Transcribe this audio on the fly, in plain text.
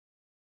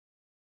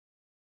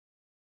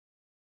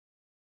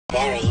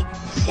very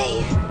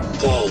safe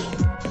day.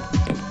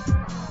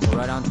 Go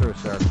right on through,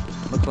 sir.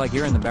 Looks like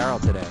you're in the barrel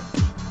today.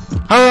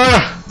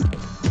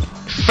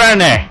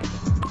 Funny!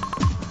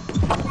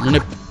 In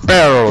a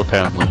barrel,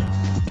 apparently.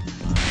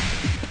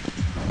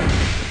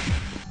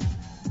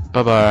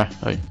 Bye-bye.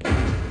 Hey.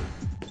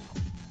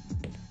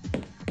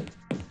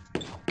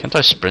 Can't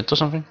I sprint or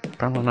something?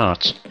 Apparently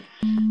not.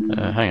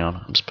 Hang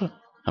on.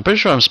 I'm pretty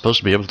sure I'm supposed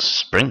to be able to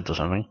sprint or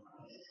something.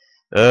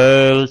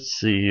 Let's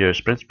see here.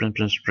 Sprint.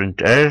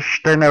 Is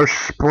there no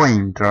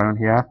sprint around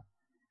here?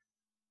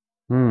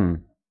 No,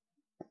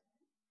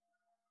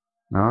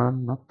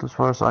 not as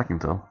far as I can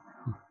tell.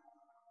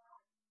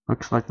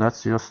 Looks like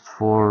that's just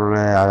for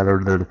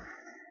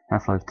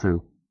Half-Life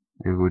 2,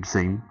 it would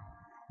seem.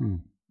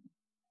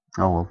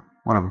 Oh well,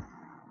 whatever.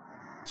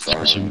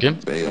 Resume game.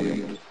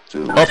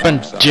 Open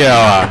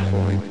door!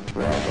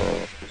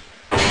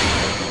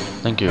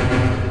 Thank you.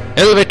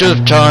 Elevator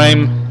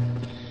time!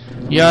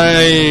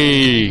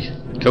 Yay!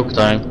 Coke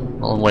time.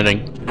 While I'm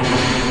waiting.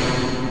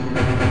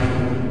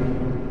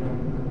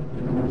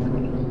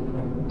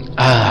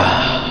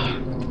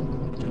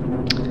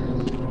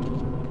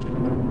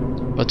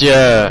 But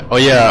yeah, oh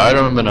yeah, I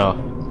remember now.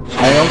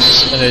 I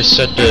also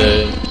said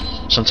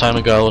some time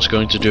ago I was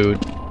going to do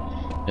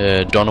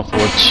Dawn of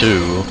War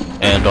 2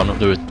 and Dawn of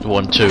War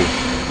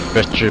 1-2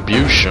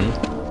 Retribution,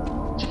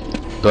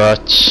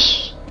 but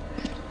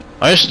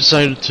I just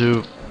decided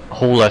to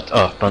hold that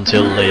up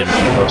until later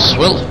because,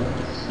 well,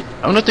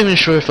 I'm not even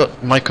sure if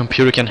my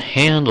computer can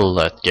handle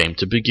that game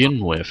to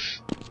begin with.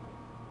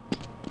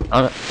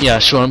 Yeah,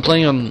 sure, I'm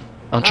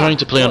trying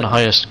to play on the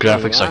highest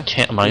graphics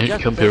my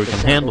computer can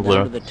handle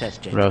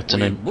without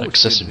any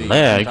excessive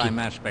lag.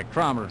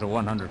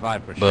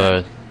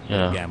 But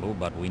yeah.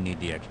 But we need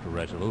the extra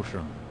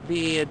resolution.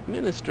 The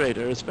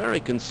administrator is very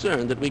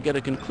concerned that we get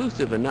a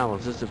conclusive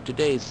analysis of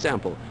today's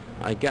sample.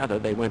 I gather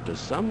they went to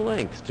some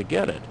lengths to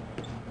get it.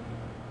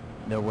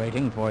 They're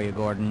waiting for you,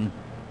 Gordon,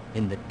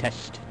 in the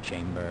test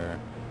chamber.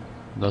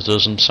 That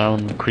doesn't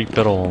sound creepy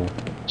at all.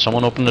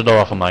 Someone open the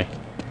door for me.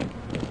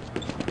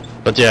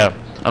 But yeah,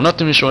 I'm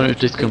not even sure if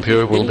this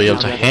computer will be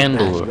able to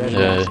handle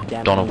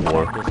Dawn of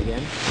War.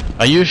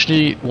 I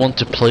usually want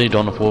to play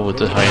Dawn of War with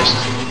the highest.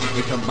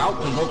 It's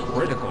about to look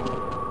critical.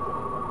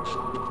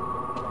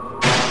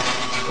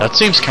 That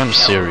seems kind of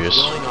serious.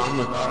 What's going on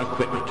with our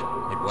equipment?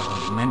 It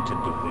wasn't meant to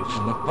do this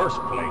in the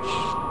first place.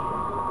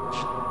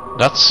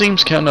 That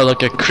seems kind of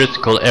like a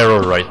critical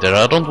error right there.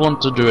 I don't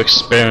want to do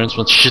experiments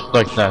with shit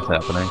like that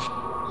happening.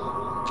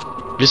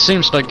 This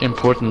seems like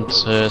important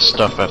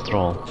stuff after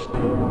all.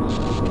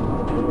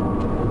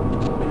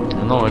 I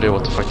have no idea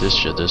what the fuck this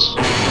shit is.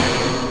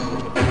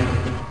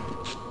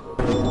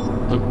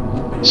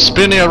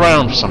 Spinning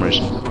around for some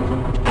reason.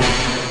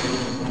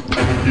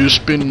 You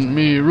spin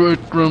me right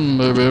round,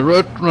 baby,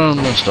 right round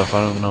and stuff. I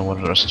don't know what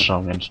the rest of the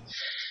song is.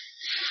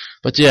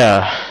 But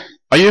yeah,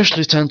 I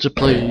usually tend to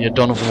play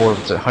Dawn of War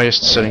with the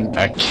highest setting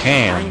I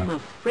can. I'm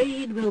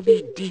afraid we'll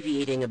be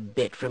deviating a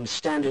bit from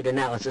standard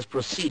analysis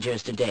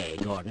procedures today,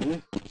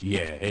 Gordon.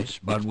 Yes,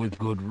 but with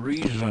good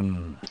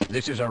reason.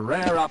 This is a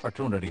rare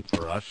opportunity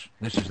for us.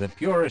 This is the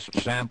purest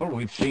sample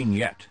we've seen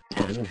yet.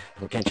 And,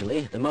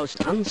 potentially, the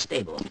most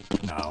unstable.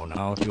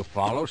 Now, if you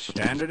follow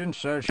standard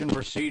insertion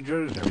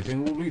procedures,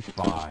 everything will be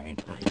fine.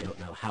 I don't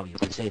know how you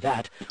can say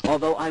that,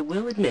 although I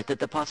will admit that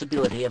the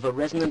possibility of a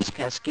resonance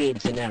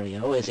cascade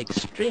scenario is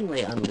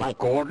extremely unlikely.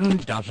 Gordon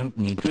doesn't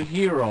need to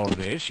hear all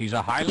this. He's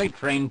a highly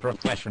trained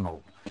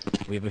professional.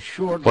 We've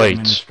assured the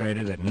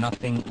administrator that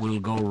nothing will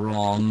go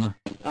wrong.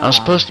 I'm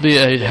supposed to be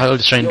a highly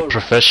trained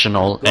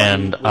professional,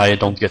 and I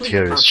don't get to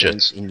hear this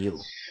shit.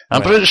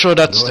 I'm pretty sure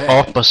that's the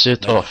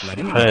opposite of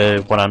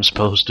what I'm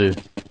supposed to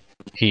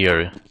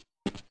hear.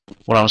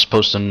 What I'm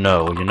supposed to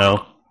know, you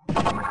know?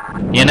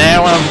 You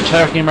know what I'm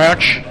talking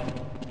about?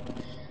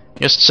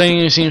 Just saying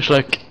it seems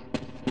like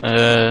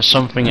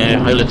something a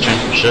highly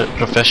trained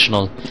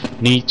professional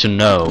need to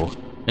know.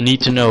 A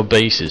need to know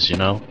basis, you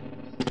know?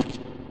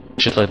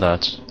 Shit like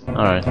that.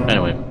 Alright,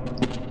 anyway.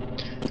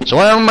 So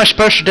what am I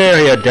supposed to do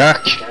here,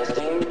 Doc?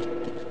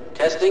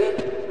 Testing.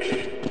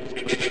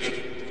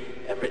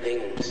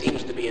 Everything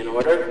seems to be in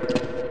order.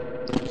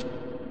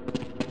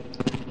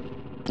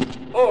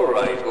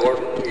 Alright,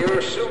 Gordon.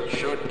 Your suit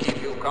should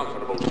keep you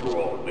comfortable through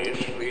all this.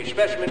 The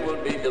specimen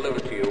will be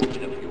delivered to you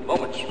in a few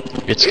moments.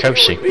 It's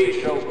cozy. If you would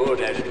be so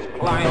good as to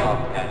climb up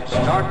and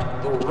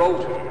start the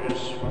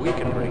rotors, we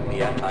can bring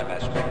the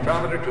anti-mass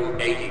spectrometer to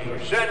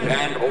 80%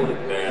 and hold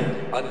it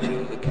there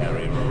until the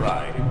carrier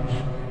arrives.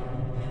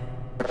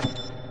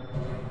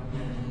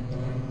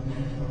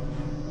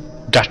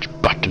 That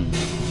button.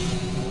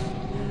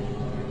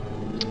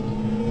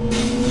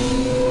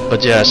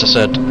 But yeah, as I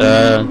said,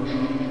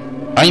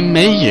 I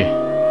may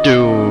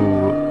do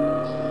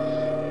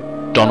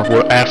Dawn of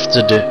War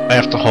after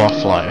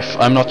Half-Life.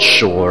 I'm not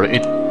sure.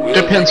 It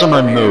depends on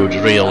my mood,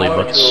 really.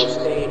 But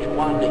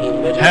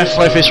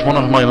Half-Life is one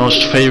of my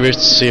most favorite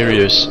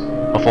series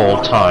of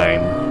all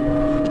time.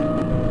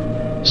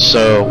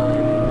 So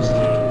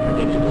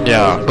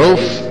yeah,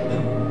 both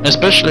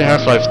especially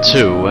Half-Life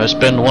 2 has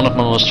been one of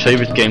my most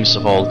favorite games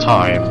of all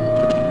time,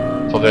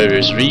 for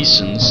various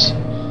reasons.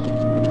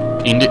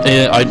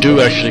 I do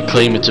actually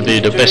claim it to be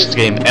the best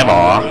game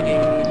ever,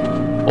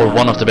 or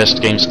one of the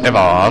best games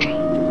ever,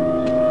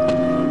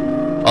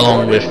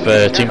 along with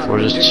Team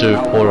Fortress 2,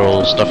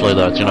 Portal, stuff like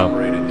that, you know.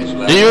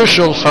 The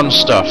usual fun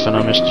stuff, and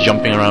I'm just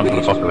jumping around for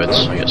the fuck of it,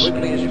 I guess.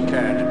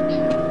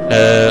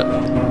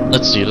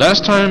 Let's see,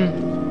 last time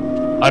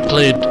I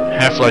played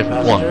Half-Life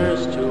 1.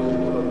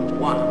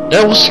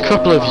 That was a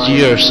couple of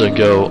years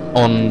ago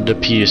on the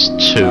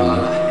PS2.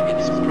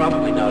 It's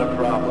probably not a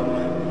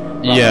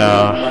problem.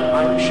 Yeah.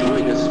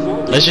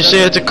 As you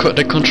say, the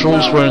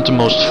controls weren't the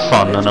most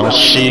fun, and I was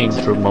cheating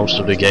through most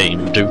of the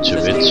game due to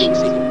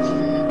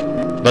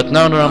it. But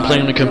now that I'm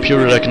playing on the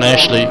computer, I can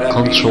actually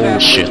control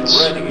shit. It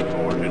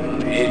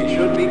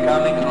should be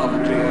coming up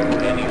to you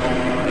any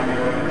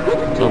moment. Look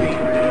to the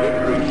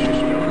delivery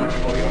system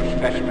for your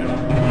specimen.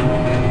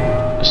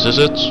 Is this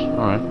it?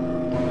 Alright.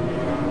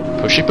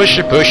 Pushy,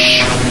 pushy, push!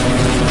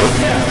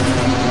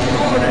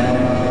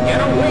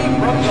 Get away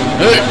from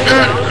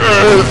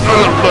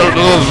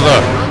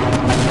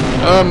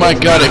Oh my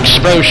god,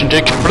 explosion to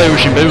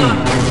explosion, boom!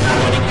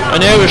 Oh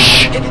no!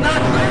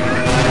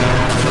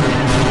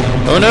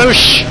 Oh no!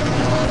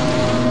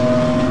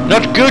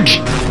 Not good!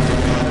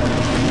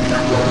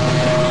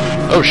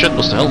 Oh shit,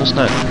 what the hell was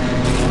that?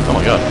 Oh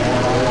my god.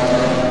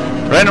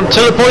 Random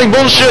teleporting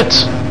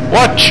bullshit!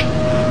 Watch!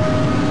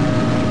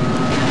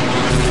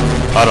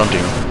 I don't do.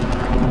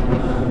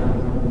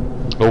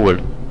 Oh well.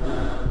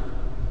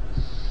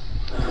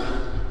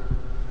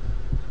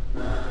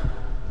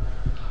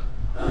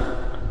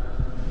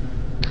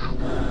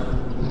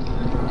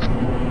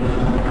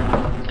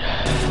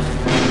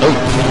 Oh,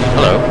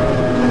 hello.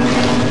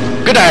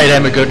 Good day,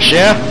 there, my good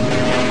sir.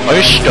 Are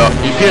you stuck?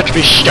 You appear to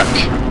be stuck.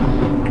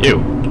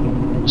 Ew.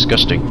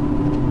 Disgusting.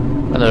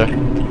 Hello.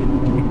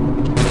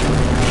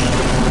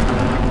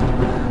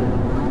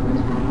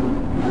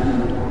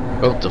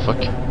 What the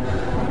fuck?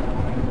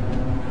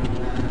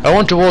 I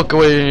want to walk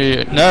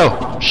away.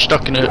 No!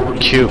 Stuck in a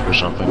cube or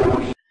something.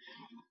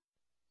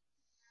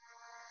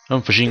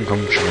 Unforeseen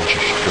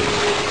consequences.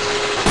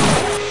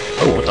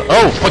 Oh, what the?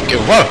 Oh, fuck you!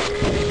 What?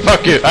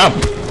 Fuck you!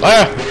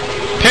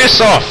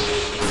 Piss off!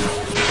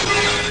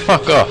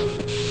 Fuck off!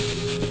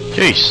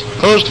 Jeez,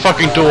 close the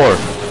fucking door.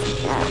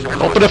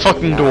 Open the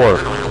fucking door.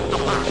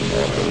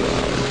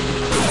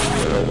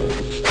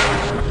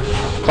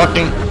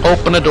 Fucking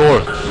open the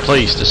door,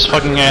 please. This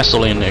fucking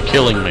asshole in there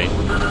killing me.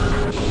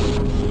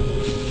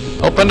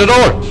 Open the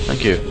door!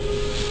 Thank you.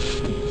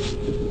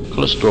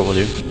 Close the door, will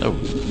you? Oh.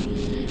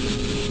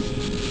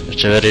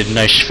 That's a very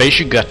nice face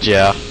you got,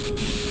 yeah.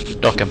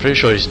 Doc, I'm pretty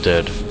sure he's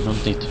dead.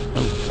 Don't need.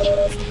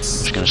 Oh.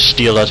 Just gonna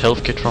steal that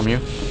health kit from you.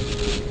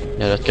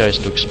 Yeah, that guy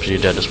looks pretty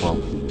dead as well.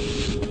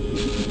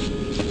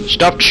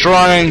 Stop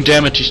trying,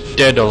 damn it, he's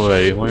dead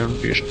already. Why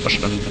aren't you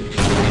busting?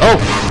 Oh!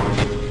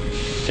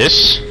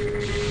 This?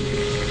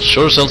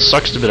 Sure as hell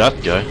sucks to be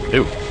that guy.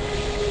 Ew.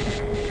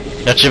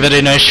 That's a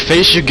very nice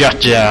face you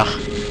got, yeah.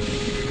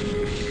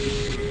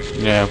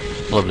 Yeah,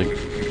 lovely.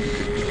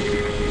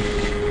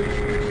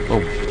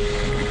 Oh.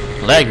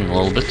 Lagging a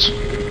little bit.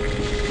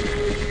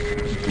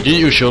 The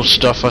usual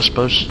stuff, I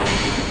suppose.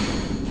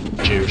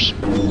 Cheers.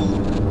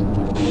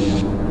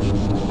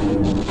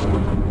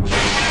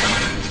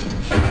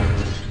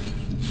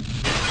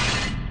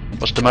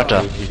 What's the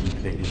matter?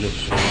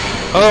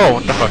 Oh,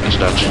 what the fuck is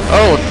that?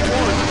 Oh!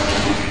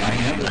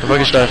 What the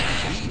fuck is that?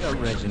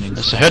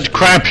 It's a head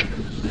crab!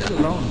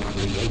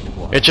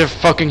 It's a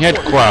fucking head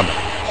crab!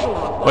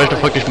 Where the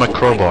fuck is my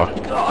crowbar?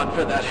 God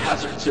for that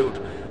hazard suit.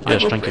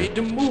 Yes, I'm thank you. afraid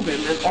to move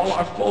him and all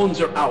our phones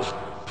are out.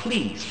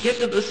 Please, get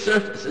to the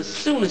surface as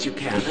soon as you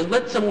can and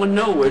let someone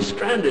know we're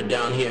stranded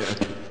down here.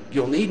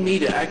 You'll need me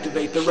to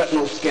activate the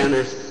retinal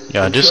scanners.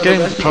 Yeah, this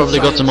game probably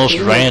got the most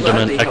random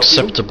and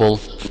acceptable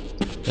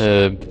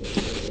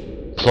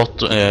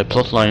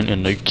plot line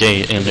in the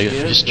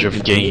history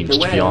of games,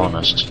 to be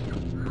honest.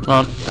 Come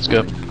on, let's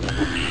go.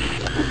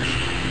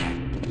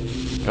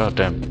 God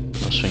damn,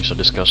 those things are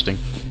disgusting.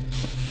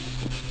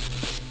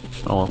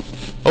 Oh well.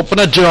 Open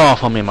a door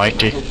for me,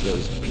 matey. I hope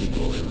those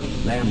people in the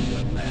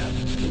Lambda lab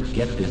can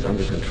get this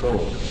under control.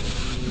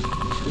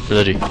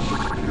 Bloody.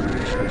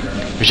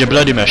 Where's your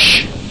bloody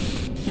mesh?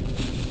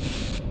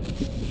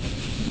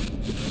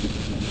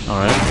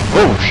 Alright.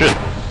 Oh shit.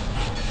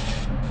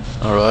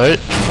 Alright.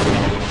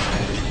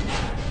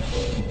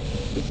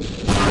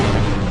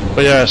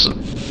 But yes.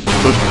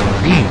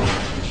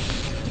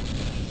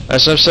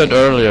 As I've said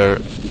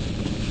earlier,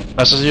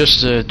 as I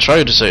just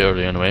tried to say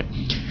earlier anyway,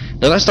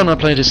 the last time I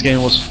played this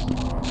game was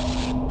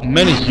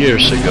many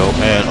years ago,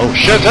 and oh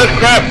shit, that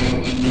crap!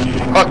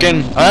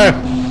 Fucking,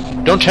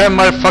 don't have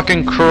my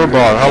fucking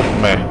crowbar, help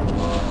me.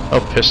 Oh,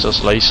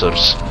 pistols,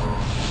 lasers.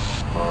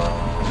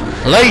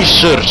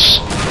 Lasers!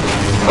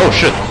 Oh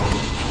shit.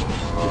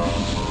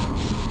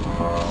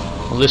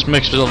 Well, this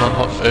makes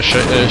a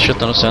shit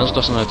ton of sense,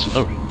 doesn't it?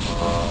 Oh.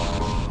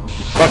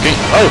 Fucking,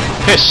 oh,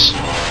 piss!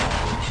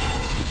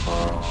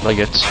 Like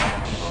it.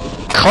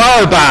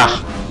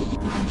 Crowbar!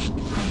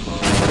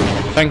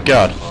 Thank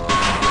God.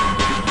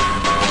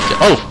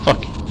 Oh,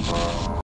 fuck.